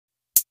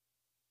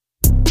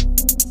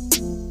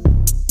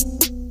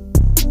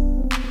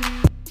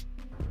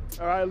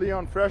All right,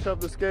 Leon, fresh off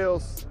the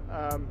scales,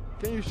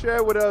 can you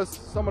share with us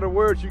some of the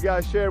words you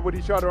guys shared with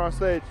each other on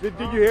stage? Did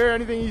you hear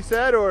anything he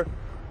said, or?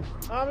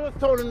 I just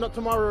told him that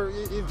tomorrow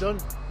he's done.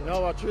 You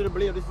know, I truly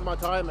believe this is my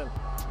time, and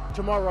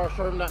tomorrow I'll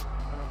show him that.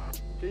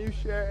 Can you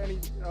share any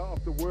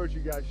of the words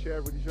you guys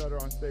shared with each other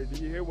on stage? Did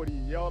you hear what he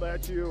yelled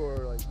at you,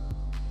 or like?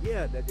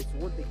 Yeah, that it's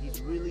one thing. He's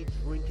really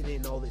drinking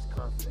in all this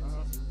confidence.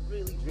 He's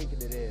really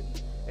drinking it in.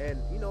 And,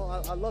 you know,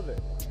 I love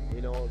it.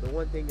 You know, the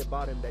one thing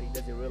about him that he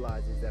doesn't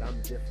realize is that I'm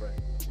different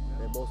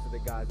than most of the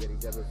guys that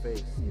he's ever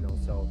faced, you know.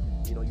 So,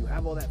 you know, you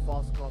have all that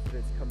false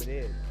confidence coming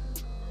in.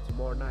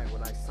 Tomorrow night,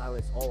 when I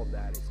silence all of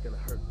that, it's going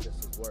to hurt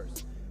just as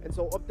worse. And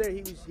so up there,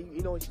 he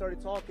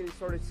started talking, he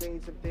started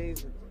saying some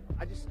things. And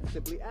I just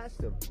simply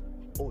asked him,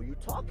 oh, you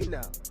talking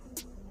now?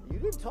 You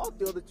didn't talk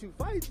the other two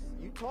fights.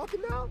 You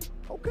talking now?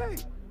 Okay.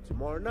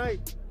 Tomorrow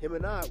night, him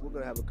and I, we're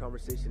going to have a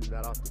conversation in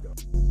that octagon.